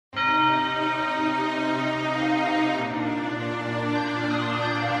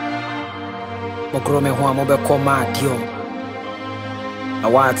Mogro me ho mo be koma dio.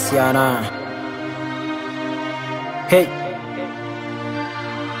 Awatiana. Hey.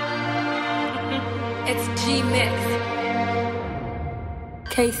 It's G-Mix.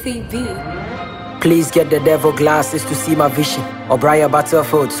 KCB. Please get the devil glasses to see my vision. O'Brien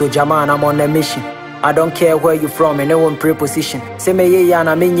Battlefield, so Jaman, I'm on a mission. I don't care where you from, and no one preposition. Say me ye and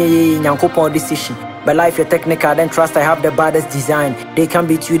I mean ye nyankopon decision. But life you're technical, then trust I have the baddest design. They can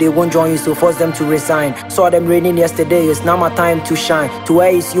beat you, they won't join you, so force them to resign. Saw them raining yesterday, it's now my time to shine. To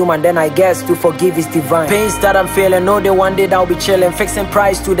where is human, then I guess to forgive is divine. Pains that I'm feeling, know that one day I'll be chilling. Fixing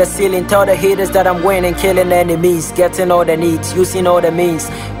price to the ceiling, tell the haters that I'm winning. Killing enemies, getting all the needs, using all the means.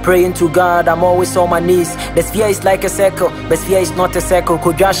 Praying to God, I'm always on my knees. The sphere is like a circle, but sphere is not a circle.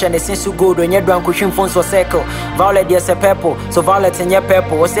 Kodrash and the sense to good when you're drunk, pushing phones for circle. Violet, yes, a purple, so violet and your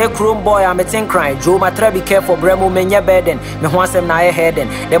purple. Was a chrome boy, I'm a tin crying. My try be careful, Bremo men your beden. Me once am na heading.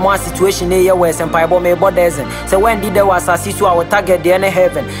 The more situation near west and Pibo me bodesen. So when did there was a sisu our target the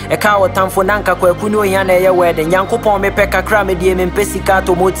heaven. A cow time for Nanka Kuno Yana your wedding. Yanko me peka crame diem in Pesica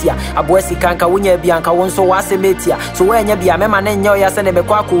to Motia. A boessy canka winya bianca won so was a metia. So when you be a man and your yasan and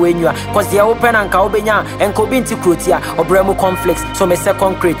Mekwaku when you are, cause the open and Kaubenya and Kobinti Krutia or Bremo conflicts. So me say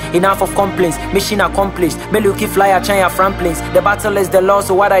concrete, enough of complaints, mission accomplished. Meluki flyer China from planes. The battle is the law,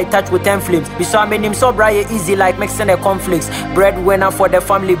 so what I touch with 10 flames. We saw me so easy like mixing the conflicts. Breadwinner for the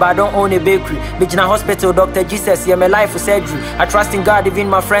family, but I don't own a bakery. Bijina hospital, Dr. Jesus, yeah, my life for surgery. I trust in God, even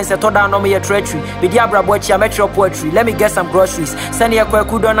my friends, I told her no me a treachery. Bidiabra bochi, I met your poetry. Let me get some groceries. Send you a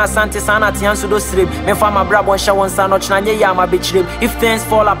kwekudona sante sana tiansu do stream. Me fa my brabo shawan sanoch nanye ya ma bitchrim. If things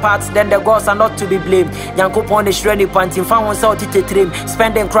fall apart, then the gods are not to be blamed. Yanko pon the shreddy panting, found one salt it trim.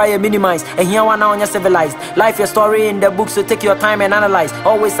 Spend and cry and minimize. And here one now on your civilized. Life your story in the book, so take your time and analyze.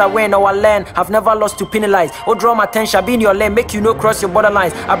 Always I win or I learn. I've never lost to penalize or draw my attention, be in your lane, make you no cross your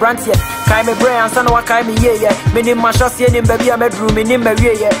borderlines. I brand here, kai me brain, and son of kai me yeah. Many my shots in baby, I'm bedroom in him,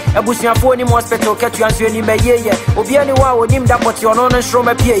 yeah. A bush your phone in hospital, catch you answer in me, yeah. Obiani wa with him that but you're non and show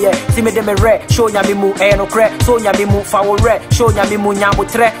me pay, yeah. See me them a red, show ya me move, no crack, so ya me move, foul red, show ya me move, yamu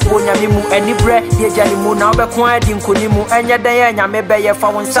tre, go ya me move, any bread, yeah, Janny Moon, now be quiet in Kunimu, and ya day, ya me be a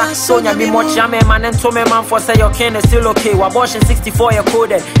foul son, so ya me much, ya man, and so me man for say your cane is still okay. Abortion 64 year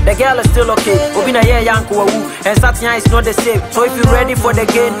coded, the girl is still okay. Obina yeah, yanko. And Satya is not the same. So if you're ready for the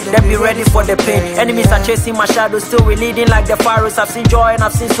gain, then be ready for the pain. Enemies are chasing my shadow, still we leading like the pharaohs. I've seen joy and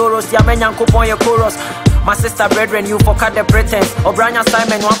I've seen sorrows. Yamenyanko pon your chorus. My sister brethren, you forgot the pretense. O'Brien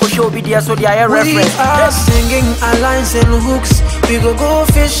Simon, one could show BDS, so they are reference. We are singing our lines and hooks. We go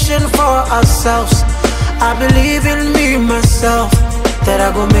fishing for ourselves. I believe in me myself, that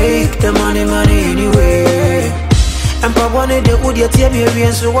I go make the money anyway. And pa one day would you tell me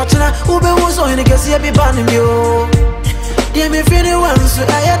again? So watching that Ube was on the case, be banning you. Dear me, feeling once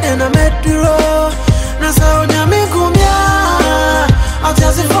I had then I met you. Nasa on Yamikumia, I'll tell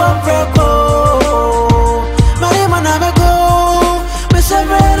you for Preco. Marima Namago, Miss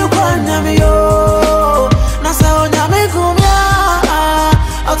Ever Quanamio. Nasa on Yamikumia,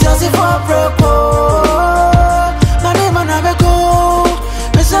 I'll tell you for Preco. Marima Namago,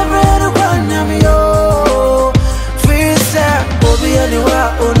 Miss Ever Quanamio. Obi anywhere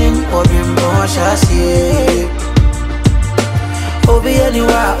owning Obim Boshasi. Obi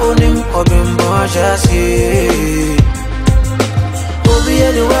anywhere owning Obim Boshasi. Obi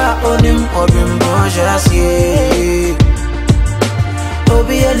anywhere owning Obim Boshasi.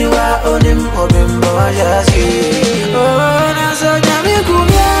 Obi anywhere owning Obim Boshasi. Oh, Nasa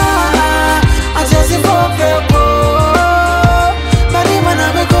Yamikumia, I just for people. Marima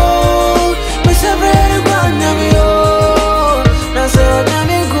Namago, Miss Every Guanamio.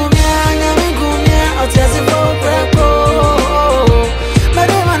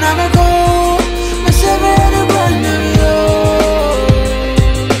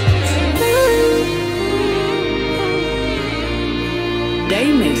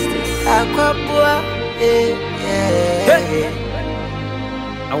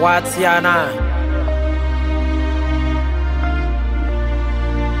 Awatiana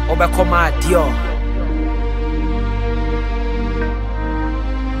Obekoma Dio.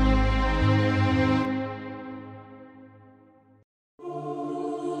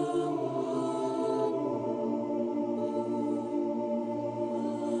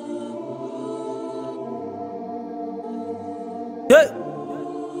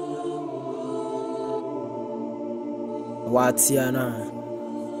 Watiana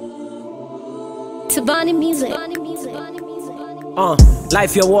Tabani music.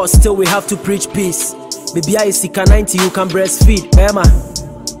 Life your war, still we have to preach peace. Baby I see 90 you can breastfeed. Emma,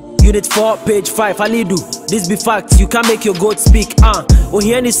 Unit 4, page 5, Alidu. This be facts, you can't make your goat speak. Oh,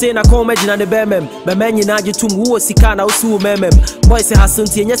 he any say na come imagine the bemem. My man, you naji tum who sika na usu memem. Boy say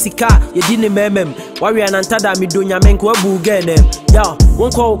hasunti enya sika, ye dini memem. Wari anantada mi dunya menko ebu genem. Yo,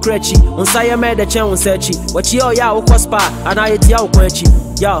 one call krechi, on saya me the chen on searchi. What yo ya o spa, and I eat ya o kwechi.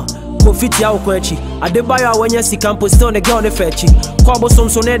 Yo, go fit ya o kwechi. I de buy ya when you see campus stone the girl on the fetchi. Kobo some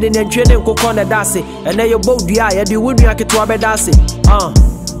soned in and training cook on the dasi. And then you both the eye, you wouldn't like it to a bedasi.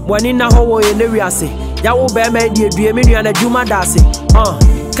 When in a hole in the riasi. Ya wo be me die due me nua na djuma dase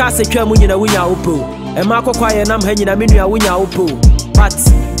ka se twa mu nyina wunya opo e ma kokwa ye nam ha nyina me nua wunya opo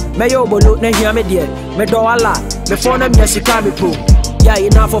but me yo bolo na hia me de me do ala me fo na me sika me po yeah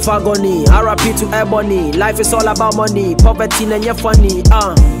enough of agony RP to ebony life is all about money poverty na nya funny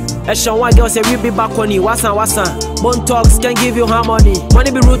Eshon one girl say we be back on you wasan Bone talks can give you harmony.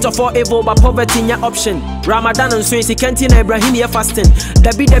 Money be root of all evil but poverty in your option. Ramadan and Swayze Kentin Ibrahim ye fasting.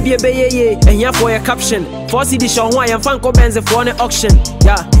 Debi ye and here for your caption. 4 CD Shon why and Fanko Benz for an auction.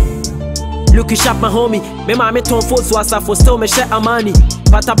 Yeah. Look sharp my homie. Me mama ton foot so as for still me share amani.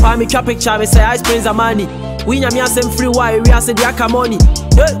 Patapa me trap picture me say ice springs amani. We nyam yasem free why we ase the aka money.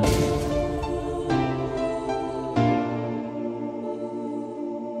 Hey.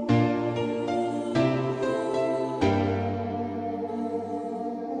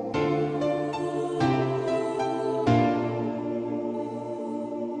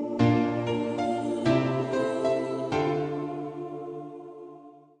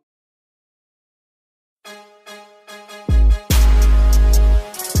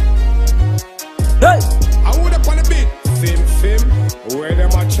 I would up on the beat. Sim, where them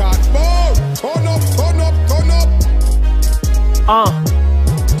a chat about? Turn up.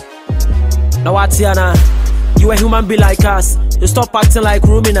 Now what's here now? You a human be like us. You stop acting like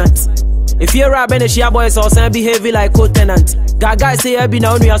ruminant. If you're a Benishia boys or some behavior like co-tenant. Gaga say I be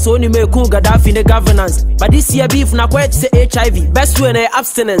now only as only make cool Gaddafi in the governance. But this year beef na quite say HIV. Best way in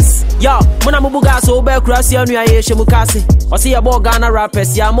abstinence. Yo, when I'm a buga so bad cross ya nuya ye shemukasi. Or see a boy Ghana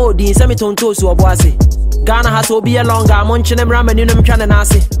rappers ya modi semi tonto so boise. Ghana has to be a longer munching them ramen in them channel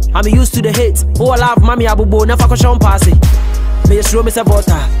nasi. I'm used to the hate. Oh I love mommy abubo never ko shon passy. Me just roll me se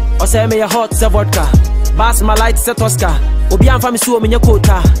water. Or say me a hot se vodka. Bass my light se tosca. Obi am fami so me nya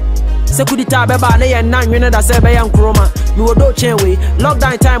quota. Sekudita beba na ye nan nwene da se be yan kroma me wodo chenwe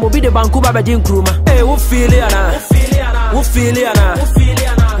lockdown time obi de banku ba be din kroma eh wo feel ya na wo feel ya na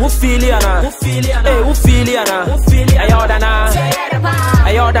wo feel ya na eh wo feel ya na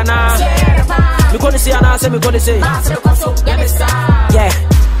ayoda na me gonna say ana say me gonna say yeah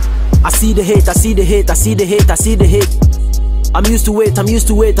I see the hate I'm used to it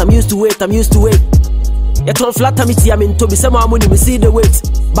You told flat me tea, I'm in Toby, some money, me see the weight.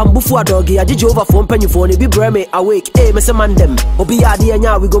 Bamboo for a doggy, I did you over phone penny phone, be breme awake, eh, Mr. Man them. Obi Adi and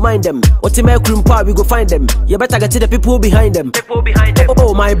ya, we go mind them. What to make room part, we go find them. You better get to the people behind them.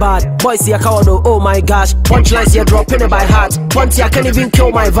 Oh my bad, boys see a coward, oh my gosh. Punchlines here dropping it by heart. Punch, I can't even kill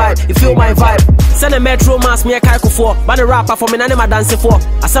my vibe, you feel my vibe. Send a metro mask, me a kaiko for. But a rapper for me, none of my dancing for.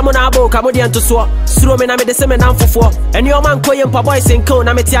 A summon a bow, Camodian to swap. Throw me, I made the same and for. And your man, Koyam, boys and cone,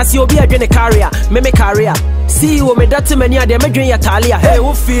 I met you be a journey carrier, me career. See you me that many are me drink your talia. Hey,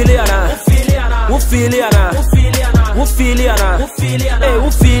 who feel ya na? Who feel ya na? Who feel ya na? Hey,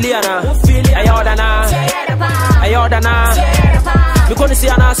 who feel ya na? Ayoda na. Me gonna say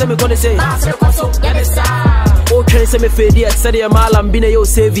ana, say me gonna say. Oh, train say me fade yet. Say the malam been your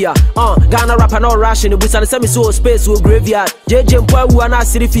savior. Ghana rapper no ration. We say me so space so graveyard. JJ Mpoa wu ana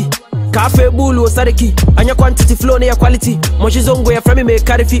sirifi. Cafe bulu sareki, and your quantity flow near quality. Mochizongo ya frame me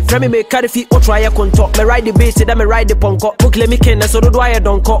carry fee, or try a contour. Me ride the bass, then me ride the ponko. Book let me ken, so do I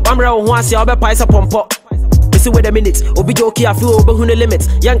don't call. I'm round once, I'll be pies upon pot. Wait a minute, Obi Joki, I feel over who the limit.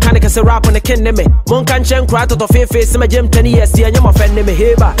 Young Kanika say rap on the ken me. Mon can chen cry to face, my gym 10 years, and you're my friend me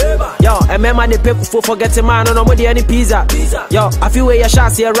heba. Yo, and my money people for forgetting man on with any pizza. Yo, I feel where your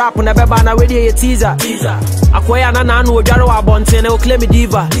shots here rap on the bebana with your teaser. Akwaya na no jaro abonte and claim me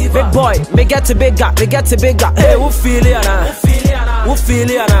diva. Big boy, me get to bigger. Hey, who feel ya na? Who feel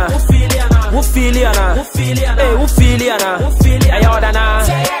ya na? Who feel ya na? Hey, who feel ya na?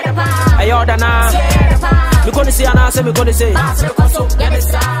 Ayoda na. Me gonna say ana, say me gonna say.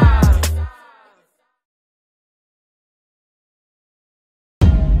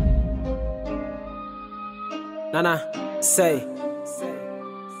 Nana, say.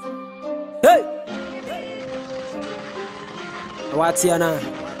 Hey. What's your name?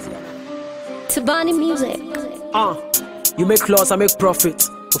 Tabani music. You make loss, I make profit.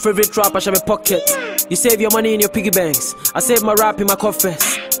 My favorite trap, I share my pocket. You save your money in your piggy banks. I save my rap in my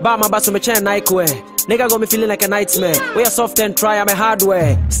coffers. Buy my bass on my chain, Nike wear. Nigga got me feeling like a nightmare. We are soft and try, I'm a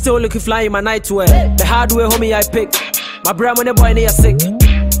hardware. Still looking fly in my nightwear. The hardware, homie, I pick. My brain when the boy near sick.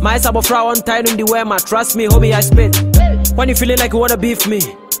 My sabofra one time in the wear, man. Trust me, homie, I spit. When you feeling like you wanna beef me,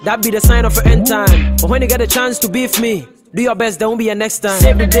 that be the sign of your end time. But when you get a chance to beef me, do your best, there won't be a next time.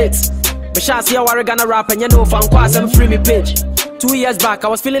 Save the dates. But shall see how I gonna rap and you know if I'm quite some free me page. 2 years back, I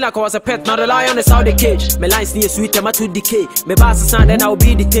was feeling like I was a pet. Now the lion is out the cage. My lines near sweet, I'm to decay. My bass is sound, then I'll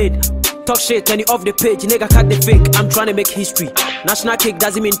be detained. Talk shit, turn you off the page. Nigga cut the fake. I'm trying to make history. National cake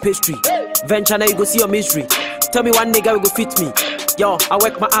doesn't mean pastry. Venture now you go see your misery. Tell me one nigga will go fit me. Yo, I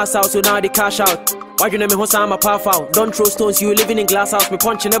work my ass out, so now they cash out. Why you name me Hosa, I'm a puff out. Don't throw stones, you living in glass house. Me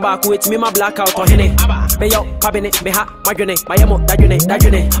punching the back with me, my blackout. Oh, hene. Me yo, pabine, me ha, my june, my yamo, that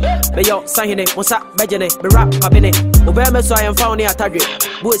june. Me yo, sahine, monsa, bejene, me rap, pabine. Obey me so I am found near Tadri.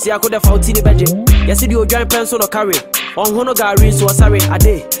 Bootsy, I could have found teeny beje. Yes, you join pencil or carry. On Hono Gary, so sorry, a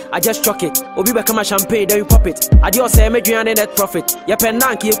day. I just struck it. Obi become a champagne, then you pop it. Adios, say, me and net profit. Ya pen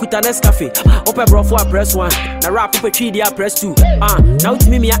nanki, you put a Nescafe. Open bro for press 1. Na rap up a 3D, press 2. Now to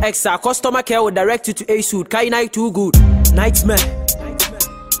me, extra. Customer care will direct you to a suit. Kai night too good. Nightmare.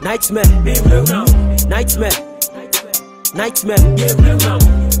 Nightmare. Nightmare. Nightmare. Nightmare.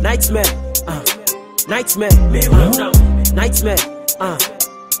 Nightmare. Nightmare.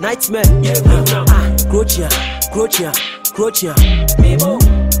 Nightmare. Croatia. Croatia. Croatia.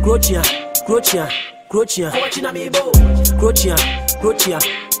 Croatia. Croatia. Croatia. Croatia. Croatia.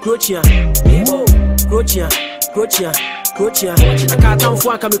 Croatia. Croatia. Croatia. Croatia. I can't down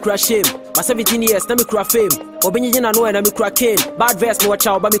for me crash shame. But 17 years, now me cry fame. Obenye na know and me cry cane. Bad verse, me watch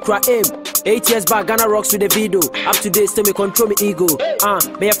out, but me cry aim. 8 years back, Ghana rocks with the video. Up to date, still me control me ego.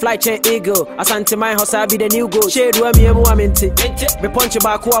 Me a fly chain eagle. Asante my house, I be the new goal. Shade where me emu aminti. Me punch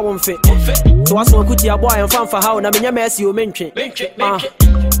back who I won't fit. So I saw kuti a boy and fan for how na me nya mercy o menche.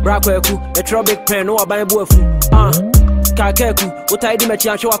 Brakweku, a tropic pen, no aban boafu. Kakeku, what I did me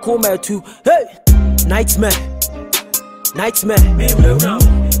chance show a coma too. Hey, nightmare. Nightmare. Nightmare.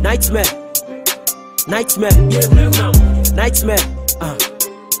 Nightmare. Nightmare. Nightmare.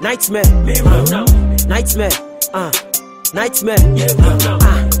 Nightmare. Nightmare.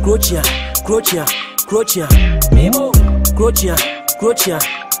 Croatia. Croatia. Croatia. Croatia. Croatia.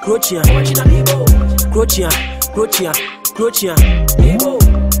 Croatia. Croatia. Croatia. Croatia.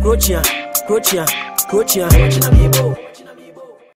 Croatia. Croatia. Croatia.